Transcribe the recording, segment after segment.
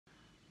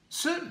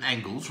Certain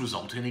angles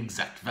result in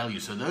exact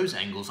values, so those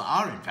angles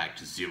are in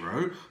fact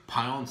 0,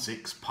 pi on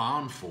 6, pi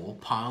on 4,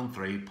 pi on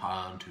 3, pi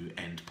on 2,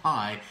 and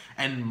pi,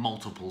 and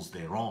multiples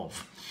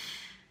thereof.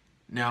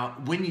 Now,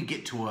 when you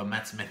get to a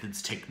Maths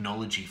Methods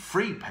Technology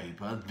free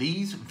paper,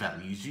 these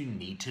values you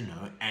need to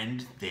know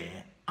and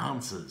their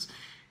answers.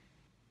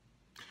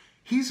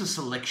 Here's a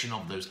selection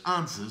of those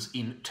answers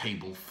in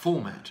table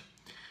format.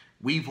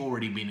 We've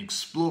already been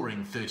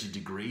exploring 30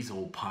 degrees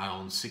or pi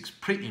on 6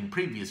 in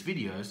previous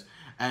videos,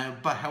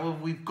 but however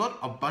we've got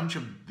a bunch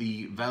of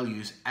the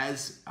values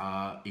as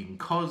in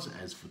cos,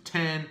 as for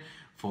tan,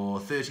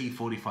 for 30,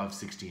 45,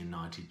 60 and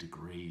 90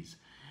 degrees.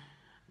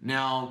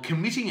 Now,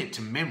 committing it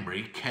to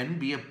memory can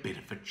be a bit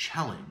of a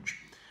challenge.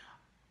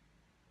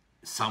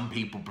 Some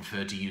people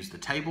prefer to use the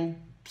table,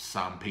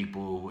 some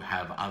people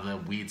have other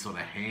weird sort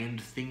of hand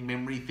thing,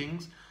 memory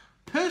things.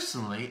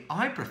 Personally,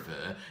 I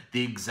prefer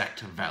the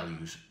exact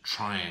values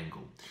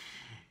triangle.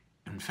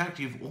 In fact,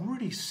 you've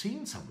already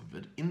seen some of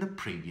it in the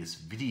previous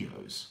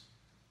videos.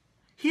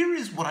 Here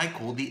is what I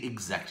call the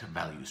exact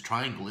values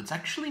triangle. It's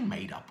actually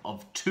made up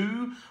of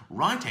two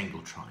right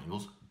angle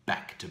triangles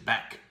back to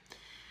back.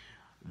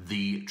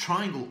 The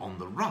triangle on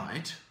the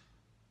right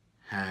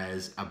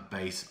has a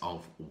base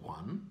of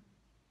 1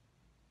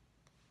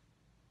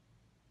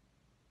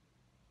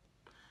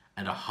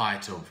 and a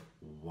height of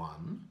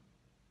 1.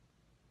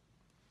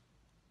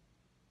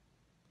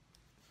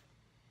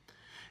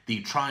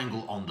 The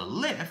triangle on the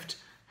left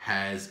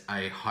has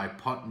a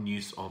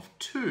hypotenuse of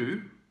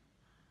 2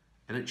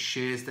 and it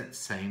shares that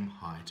same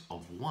height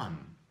of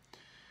 1.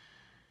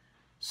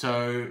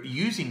 So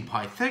using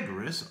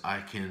Pythagoras,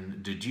 I can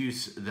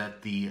deduce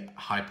that the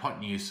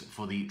hypotenuse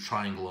for the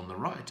triangle on the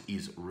right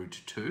is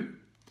root 2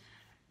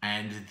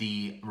 and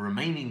the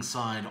remaining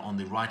side on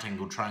the right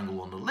angle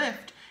triangle on the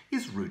left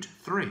is root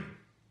 3.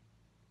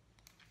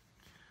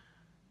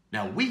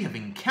 Now, we have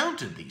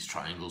encountered these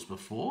triangles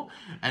before,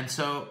 and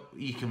so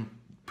you can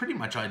pretty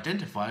much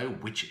identify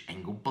which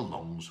angle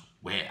belongs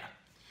where.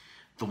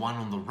 The one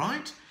on the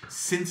right,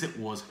 since it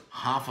was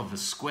half of a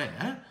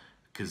square,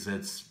 because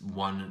that's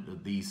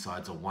these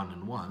sides are 1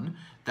 and 1,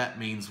 that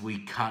means we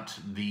cut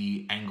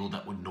the angle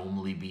that would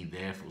normally be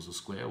there if it was a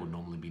square, would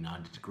normally be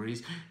 90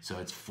 degrees. So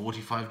it's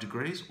 45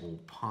 degrees, or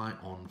pi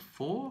on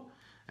 4,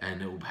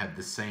 and it will have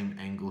the same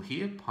angle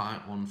here, pi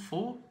on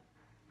 4.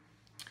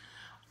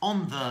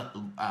 On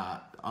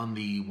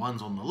the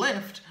ones on the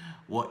left,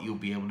 what you'll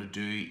be able to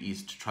do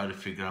is to try to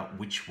figure out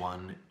which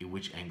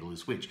angle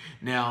is which.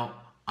 Now,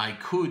 I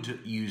could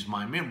use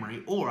my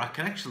memory, or I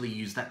can actually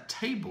use that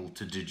table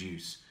to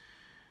deduce.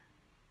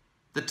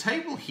 The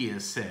table here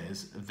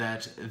says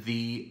that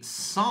the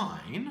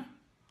sine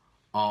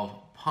of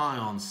pi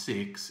on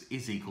 6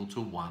 is equal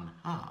to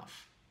 1/2.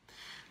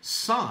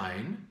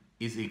 Sine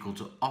is equal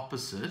to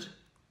opposite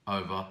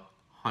over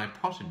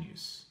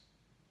hypotenuse.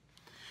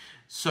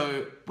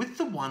 So with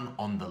the one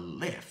on the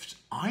left,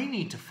 I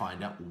need to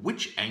find out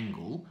which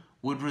angle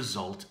would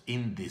result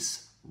in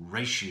this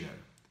ratio.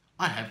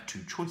 I have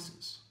two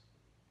choices.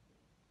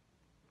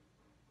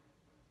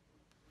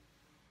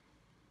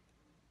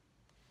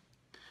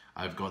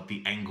 I've got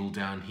the angle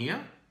down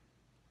here.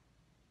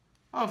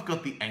 I've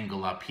got the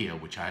angle up here,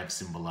 which I have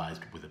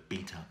symbolized with a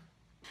beta.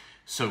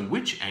 So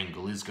which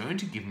angle is going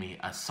to give me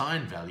a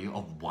sine value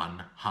of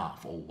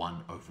 1/2 or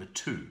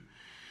 1/2?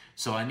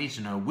 So I need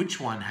to know which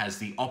one has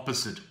the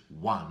opposite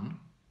 1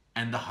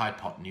 and the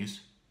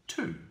hypotenuse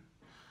 2.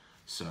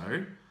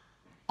 So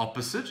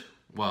opposite,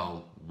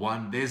 well,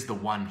 1, there's the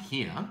 1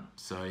 here,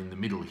 so in the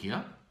middle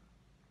here.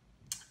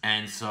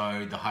 And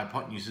so the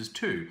hypotenuse is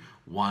 2,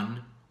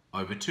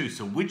 1/2.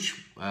 So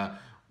which,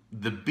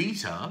 the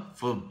beta,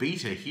 for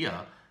beta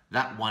here,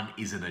 that one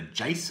is an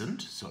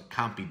adjacent, so it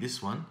can't be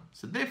this one.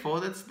 So therefore,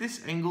 that's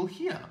this angle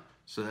here.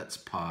 So that's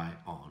pi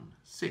on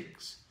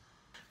 6.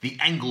 The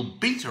angle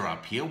beta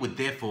up here would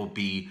therefore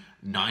be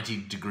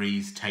 90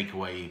 degrees, take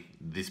away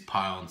this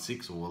pi on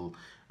 6, or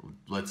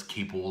let's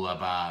keep all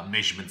of our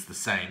measurements the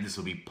same. This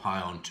will be pi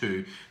on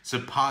 2.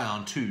 So pi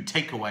on 2,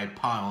 take away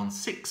pi on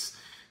 6.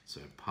 So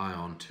pi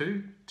on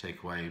 2,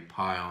 take away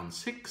pi on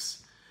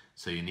 6.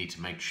 So you need to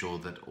make sure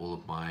that all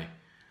of my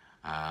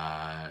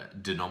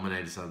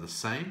denominators are the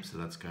same. So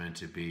that's going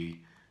to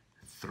be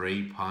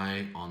 3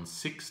 pi on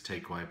 6,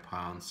 take away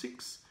pi on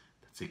 6.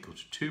 That's equal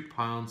to 2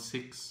 pi on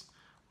 6.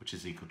 Which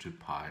is equal to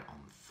pi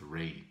on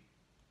 3.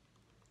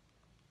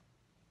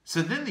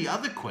 So then the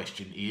other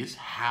question is,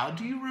 how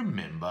do you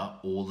remember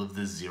all of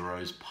the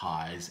zeros,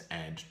 pi's,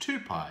 and 2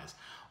 pi's?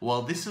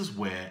 Well, this is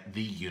where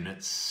the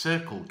unit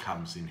circle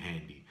comes in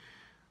handy.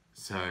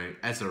 So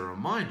as a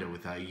reminder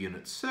with our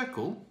unit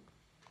circle,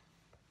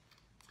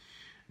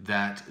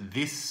 that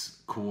this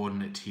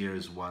coordinate here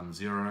is 1,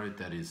 0,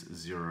 that is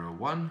 0,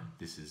 1,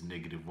 this is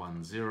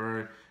 -1,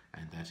 0,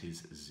 and that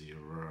is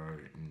 0,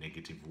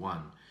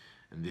 -1.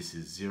 And this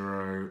is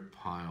 0,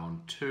 pi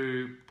on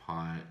 2,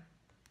 pi,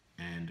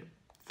 and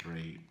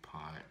 3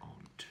 pi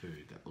on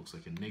 2. That looks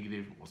like a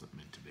negative, it wasn't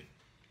meant to be.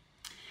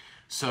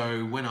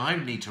 So when I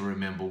need to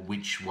remember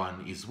which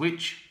one is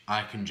which,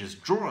 I can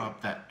just draw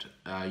up that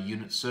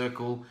unit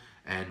circle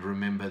And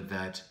remember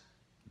that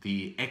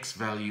the x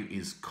value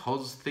is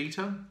cos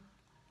theta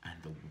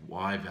and the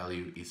y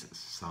value is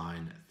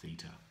sine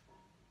theta.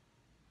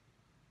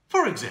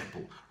 For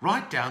example,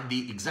 write down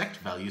the exact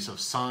values of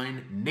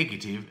sine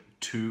negative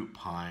 2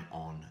 pi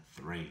on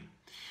 3.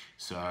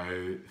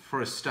 So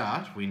for a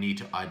start, we need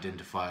to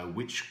identify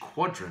which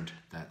quadrant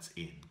that's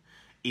in.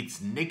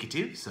 It's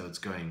negative, so it's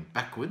going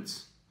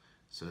backwards.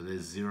 So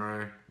there's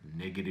 0,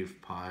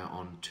 negative pi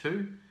on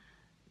 2,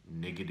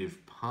 negative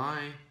pi,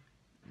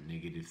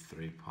 negative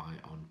 3 pi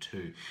on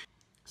 2.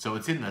 So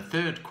it's in the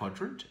third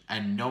quadrant,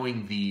 and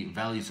knowing the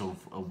values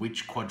of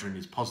which quadrant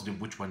is positive,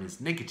 which one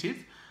is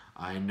negative,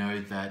 I know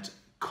that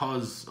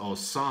cos or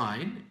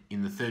sine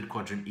in the third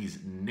quadrant is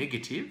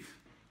negative.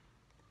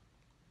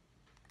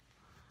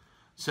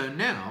 So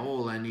now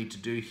all I need to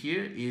do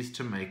here is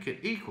to make it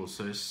equal.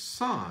 So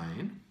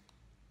sine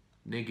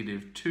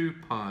negative 2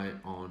 pi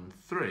on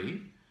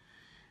 3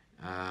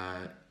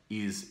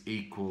 is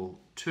equal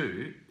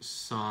to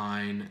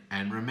sine,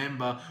 and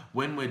remember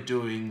when we're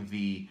doing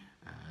the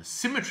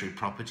symmetry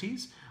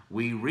properties,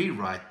 we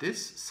rewrite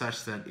this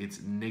such that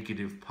it's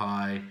negative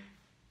pi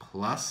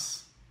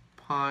plus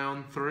pi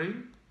on 3.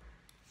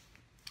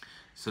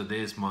 So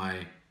there's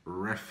my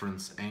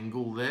reference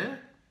angle there.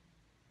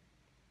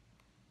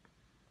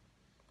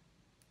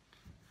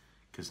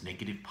 Because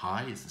negative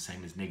pi is the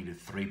same as negative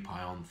 3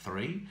 pi on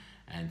 3,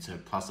 and so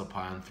plus a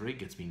pi on 3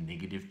 gets me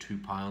negative 2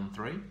 pi on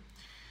 3.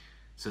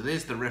 So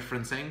there's the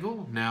reference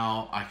angle.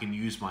 Now I can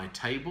use my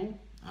table,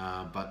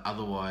 but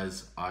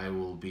otherwise I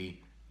will be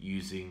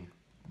using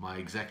my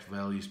exact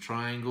values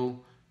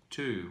triangle.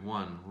 2,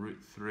 1, root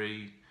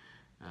 3,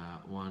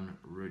 1,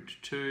 root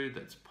 2,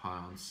 that's pi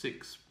on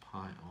 6, pi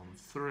on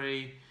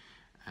 3,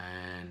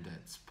 and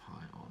that's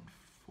pi on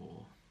 4.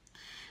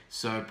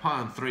 So pi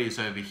on 3 is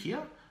over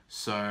here.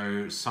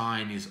 So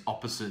sine is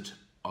opposite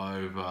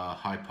over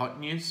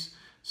hypotenuse.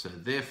 So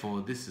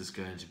therefore this is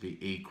going to be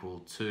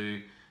equal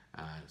to,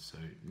 so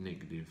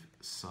negative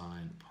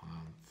sine pi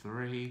on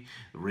 3.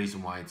 The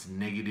reason why it's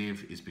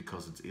negative is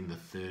because it's in the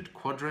third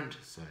quadrant.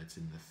 So it's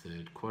in the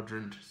third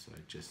quadrant. So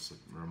just to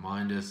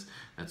remind us,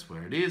 that's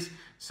where it is.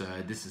 So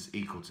this is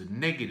equal to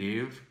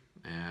negative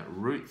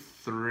root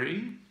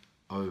 3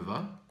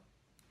 over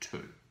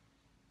 2.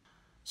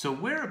 So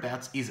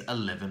whereabouts is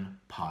 11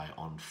 pi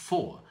on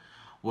 4?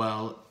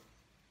 Well,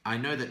 I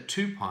know that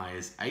 2 pi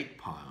is 8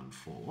 pi on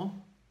 4.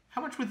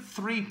 How much would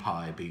 3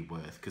 pi be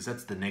worth? Because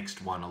that's the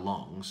next one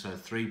along. So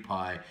 3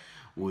 pi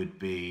would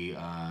be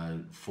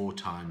 4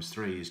 times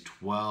 3 is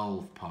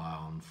 12 pi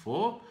on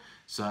 4.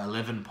 So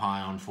 11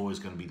 pi on 4 is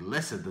going to be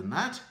lesser than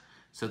that.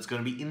 So it's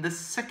going to be in the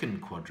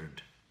second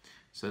quadrant.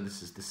 So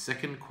this is the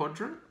second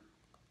quadrant.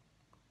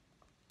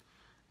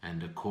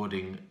 And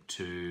according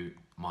to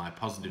my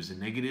positives and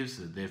negatives,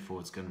 so therefore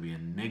it's going to be a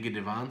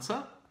negative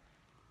answer.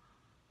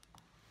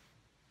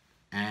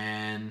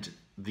 And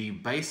the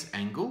base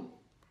angle,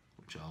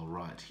 which I'll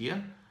write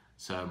here,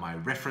 so my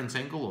reference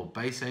angle or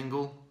base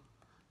angle,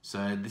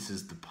 so this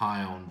is the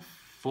pi on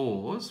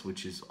 4s,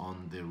 which is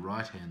on the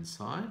right hand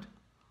side.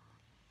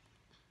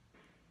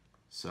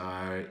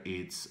 So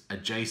it's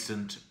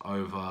adjacent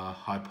over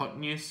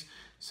hypotenuse,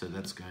 so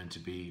that's going to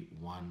be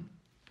 1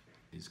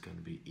 is going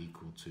to be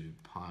equal to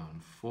pi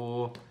on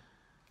 4.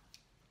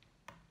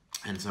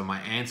 And so my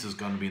answer is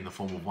going to be in the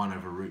form of 1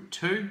 over root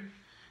 2.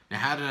 Now,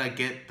 how did I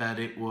get that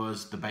it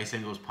was the base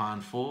angle is pi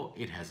on 4?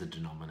 It has a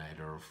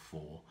denominator of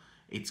 4.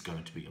 It's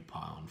going to be a pi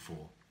on 4.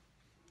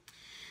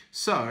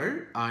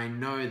 So I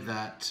know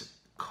that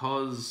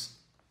cos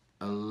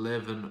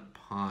 11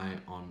 pi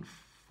on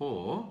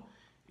 4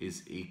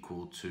 is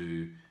equal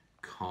to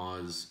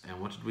cos,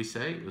 and what did we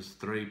say? It was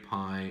 3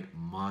 pi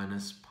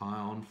minus pi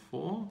on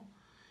 4.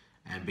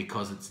 And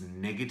because it's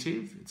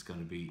negative, it's going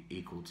to be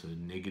equal to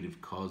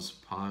negative cos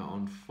pi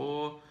on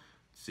 4.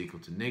 It's equal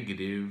to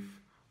negative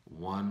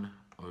 1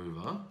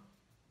 over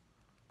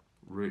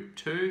root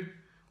 2,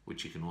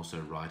 which you can also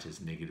write as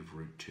negative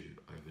root 2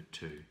 over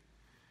 2.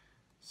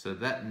 So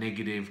that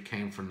negative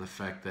came from the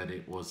fact that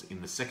it was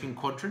in the second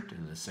quadrant.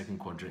 In the second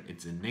quadrant,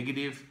 it's a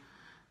negative.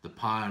 The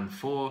pi on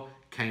 4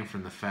 came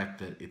from the fact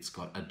that it's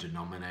got a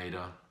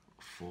denominator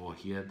 4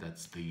 here.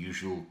 That's the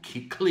usual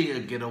clear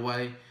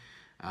getaway.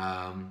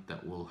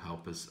 That will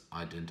help us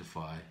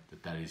identify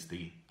that that is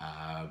the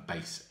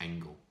base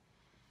angle.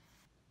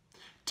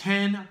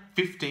 Tan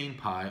 15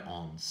 pi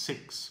on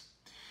 6.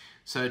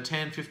 So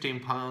tan 15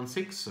 pi on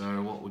 6,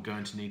 so what we're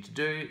going to need to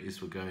do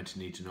is we're going to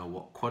need to know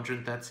what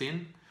quadrant that's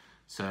in.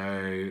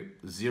 So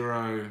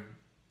 0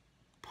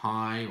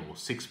 pi or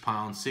 6 pi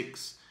on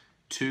 6,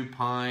 2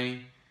 pi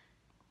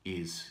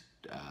is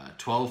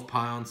 12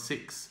 pi on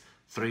 6,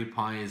 3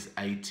 pi is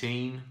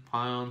 18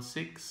 pi on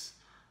 6.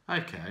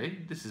 Okay,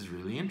 this is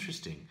really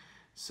interesting.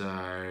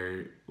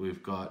 So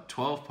we've got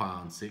 12 pi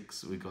on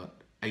 6, we've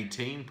got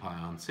 18 pi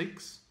on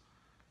 6,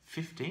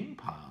 15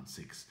 pi on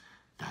 6.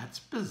 That's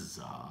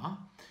bizarre.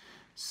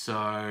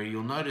 So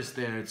you'll notice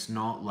there it's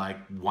not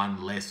like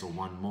one less or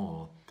one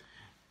more.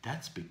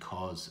 That's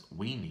because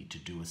we need to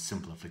do a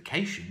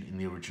simplification in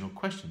the original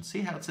question.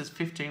 See how it says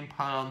 15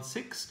 pi on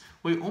 6?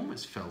 We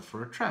almost fell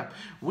for a trap.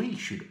 We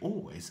should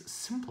always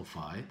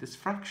simplify this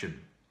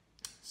fraction.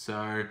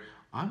 So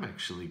I'm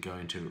actually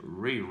going to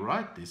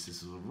rewrite this.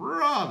 This is a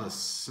rather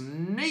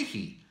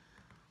sneaky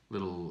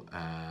little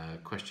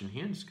question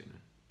here. I'm just going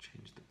to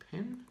change the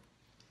pen.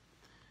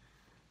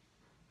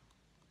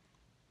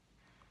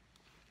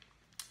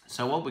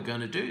 So what we're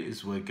going to do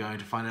is we're going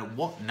to find out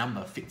what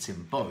number fits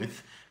in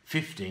both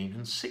 15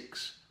 and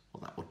 6.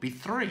 Well, that would be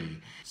 3.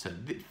 So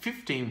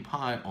 15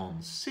 pi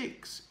on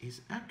 6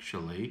 is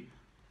actually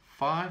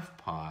 5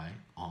 pi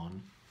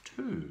on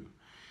 2.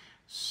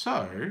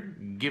 So,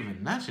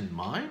 given that in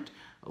mind,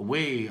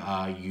 we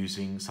are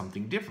using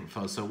something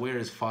different. So where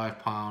is 5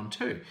 pi on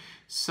 2?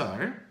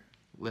 So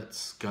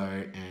let's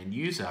go and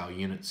use our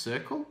unit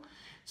circle.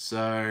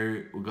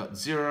 So we've got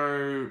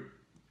 0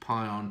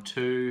 pi on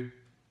 2,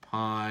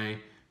 pi,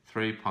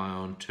 3 pi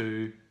on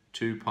 2,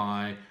 2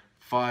 pi,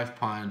 5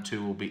 pi on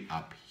 2 will be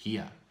up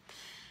here.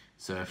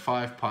 So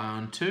 5 pi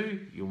on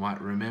 2, you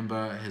might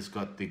remember, has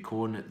got the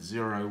coordinate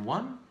 0,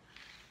 1.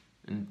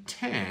 And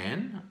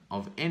tan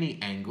of any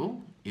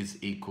angle is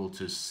equal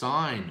to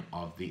sine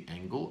of the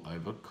angle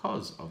over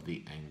cos of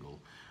the angle,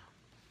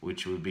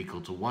 which would be equal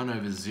to 1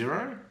 over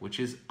 0, which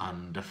is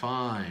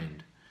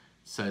undefined.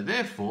 So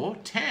therefore,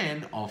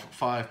 tan of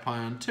 5 pi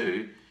on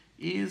 2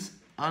 is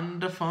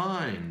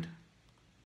undefined.